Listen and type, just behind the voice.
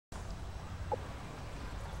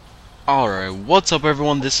Alright, what's up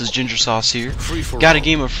everyone, this is Ginger Sauce here. Got a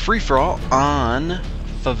game of free-for-all on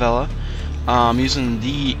Favela. Using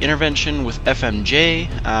the intervention with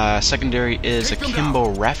FMJ. Secondary is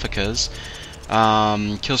Akimbo Rafikas.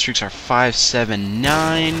 Kill streaks are 5, 7,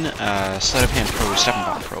 9. Sleight of hand pro, stepping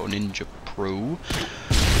bomb pro, ninja pro.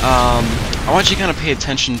 I want you to kind of pay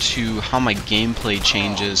attention to how my gameplay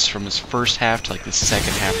changes from this first half to like the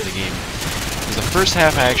second half of the game. Because the first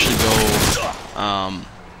half I actually go,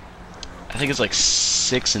 I think it's like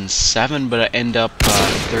 6 and 7, but I end up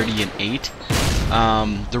 30 and 8.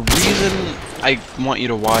 The reason I want you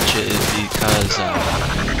to watch it is because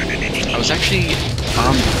I was actually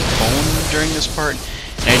on the phone during this part,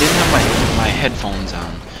 and I didn't have my headphones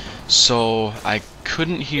on, so I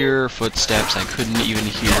couldn't hear footsteps. I couldn't even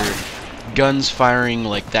hear guns firing.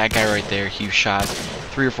 Like that guy right there, he shot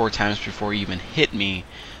 3 or 4 times before he even hit me.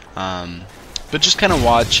 But just kind of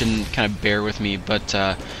watch and kind of bear with me. But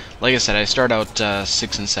like I said, I start out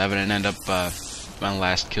 6 and 7 and end up my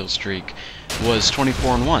last kill streak was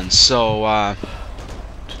 24 and 1. So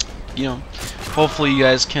you know, hopefully you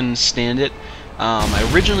guys can stand it. I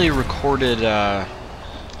originally recorded the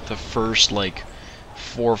first like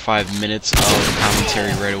 4 or 5 minutes of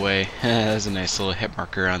commentary right away. That's a nice little hit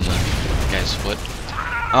marker on the guy's foot.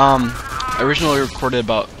 I originally recorded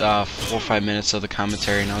about 4 or 5 minutes of the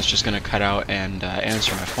commentary, and I was just gonna cut out and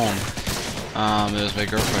answer my phone. It was my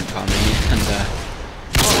girlfriend calling me, and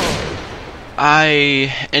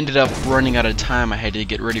I ended up running out of time. I had to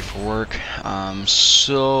get ready for work, and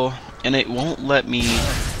it won't let me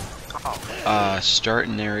start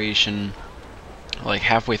narration like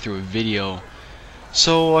halfway through a video.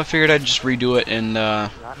 So I figured I'd just redo it, and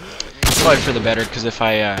probably for the better. Because if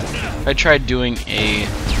I tried doing a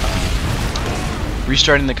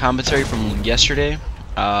restarting the commentary from yesterday,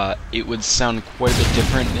 it would sound quite a bit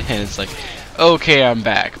different, and it's like, okay, I'm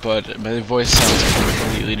back, but my voice sounds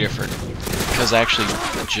completely different because I actually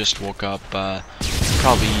just woke up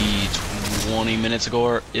probably 20 minutes ago,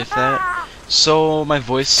 or if that. So my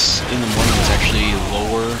voice in the morning is actually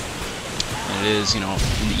lower than it is, you know,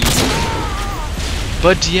 in the evening.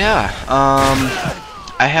 But yeah,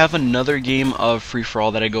 I have another game of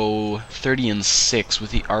free-for-all that I go 30 and 6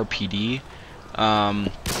 with the RPD.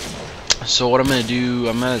 So what I'm going to do,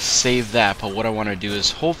 I'm going to save that, but what I want to do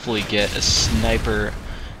is hopefully get a sniper,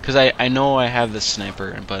 because I know I have the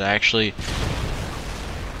sniper, but I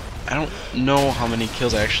don't know how many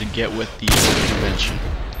kills I actually get with the intervention.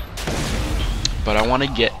 But I want to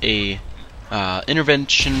get a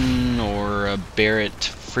intervention or a Barrett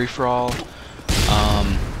free-for-all.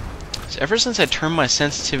 So ever since I turned my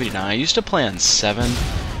sensitivity down, I used to play on 7,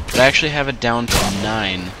 but I actually have it down to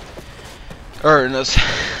 9. Or, no,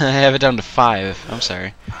 I have it down to 5, I'm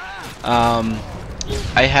sorry. I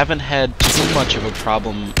haven't had too much of a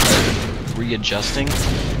problem readjusting.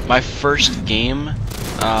 My first game, and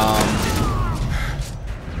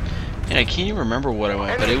I can't even remember what I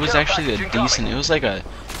went, but it was actually a decent, it was like a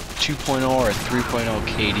 2.0 or a 3.0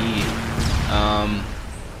 KD,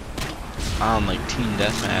 on like Team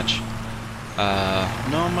Deathmatch.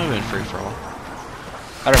 No, it might have been free-for-all.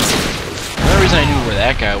 I don't know. The only reason I knew where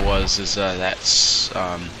that guy was is that's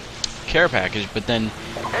care package, but then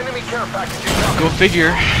go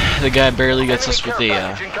figure, the guy barely gets us with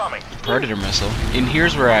a Predator missile. And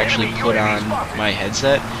here's where I actually put on my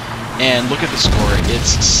headset, and look at the score.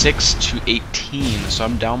 It's 6 to 18, so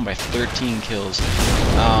I'm down by 13 kills.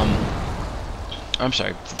 I'm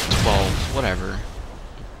sorry, 12, whatever.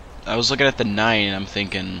 I was looking at the 9 and I'm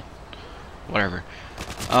thinking, whatever.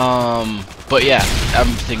 But yeah, I'm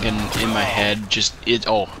thinking in my head, just it's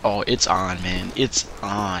on, man, it's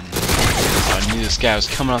on. So I knew this guy was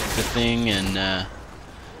coming off the thing, and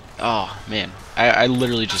oh man, I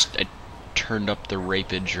literally just turned up the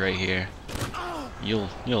rapage right here. You'll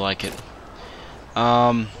like it.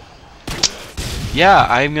 Yeah,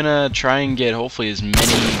 I'm gonna try and get hopefully as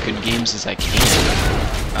many good games as I can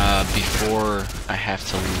before I have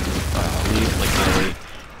to leave like early.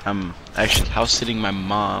 I'm actually house sitting my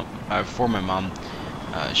mom for my mom.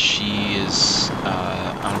 She is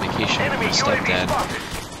on vacation with my stepdad,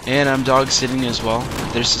 and I'm dog sitting as well.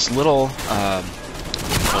 There's this little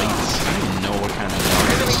white, I don't even know what kind of dog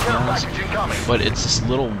it is, to be honest, but it's this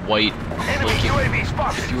little white, like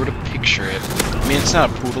if you were to picture it, I mean it's not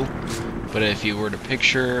a poodle, but if you were to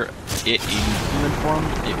picture it in human form,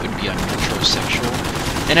 it would be a metrosexual.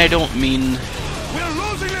 And I don't mean,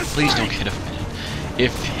 please don't get offended.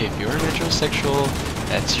 If you're a metrosexual,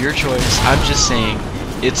 that's your choice. I'm just saying,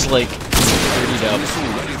 it's like a dirtied up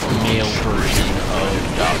male version of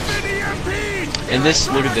dogs. And this,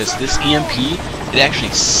 look at this EMP, it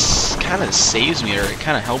actually kind of saves me, or it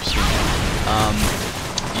kind of helps me.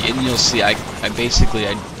 And you'll see, I basically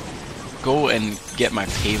go and get my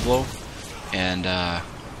Favela, and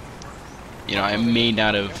you know, I may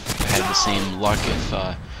not have had the same luck if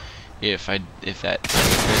that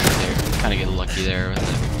there, kind of get lucky there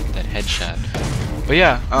with that headshot. But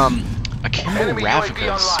yeah, Akimbo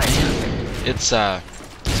Ravicas, man, it's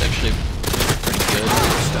actually pretty good.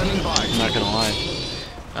 I'm not gonna lie.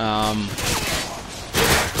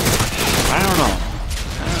 I don't know.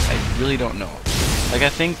 I really don't know. Like, I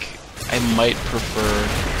think I might prefer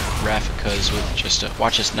Ravicas with just a...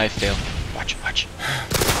 Watch this knife fail. Watch.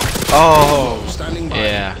 Oh!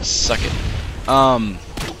 Yeah, suck it.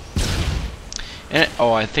 And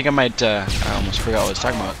I think I might... I almost forgot what I was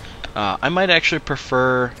talking about. I might actually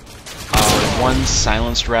prefer one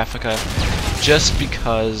silenced Ravika, just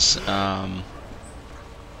because,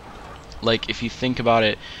 like, if you think about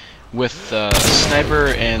it, with a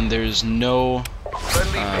sniper and there's no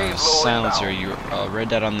silencer, you red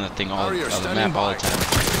dot on the thing on the map all the time.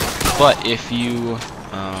 But if you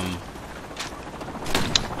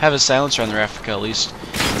have a silencer on the Ravika, at least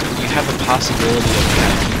you have the possibility of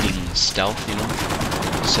kind of keeping stealth, you know.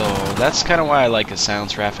 So that's kind of why I like a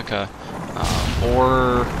silenced Ravika.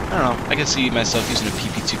 Or I don't know, I can see myself using a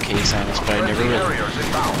PP2K silence, but I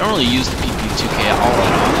don't really use the PP2K all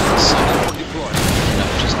that often. So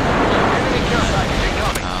just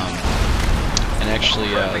and actually,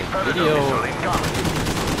 the video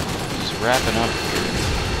is wrapping up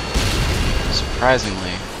here,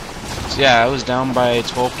 surprisingly. So yeah, I was down by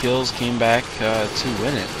 12 kills, came back to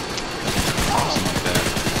win it. Awesome like that.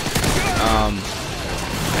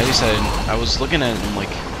 At least I was looking at it and like,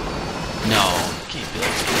 no, can't be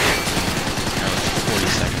like 40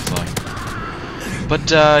 seconds left.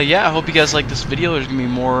 But yeah, I hope you guys like this video. There's gonna be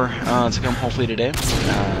more to come hopefully today.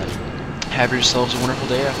 Have yourselves a wonderful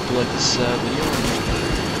day. I hope you like this video.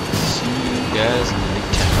 See you guys later.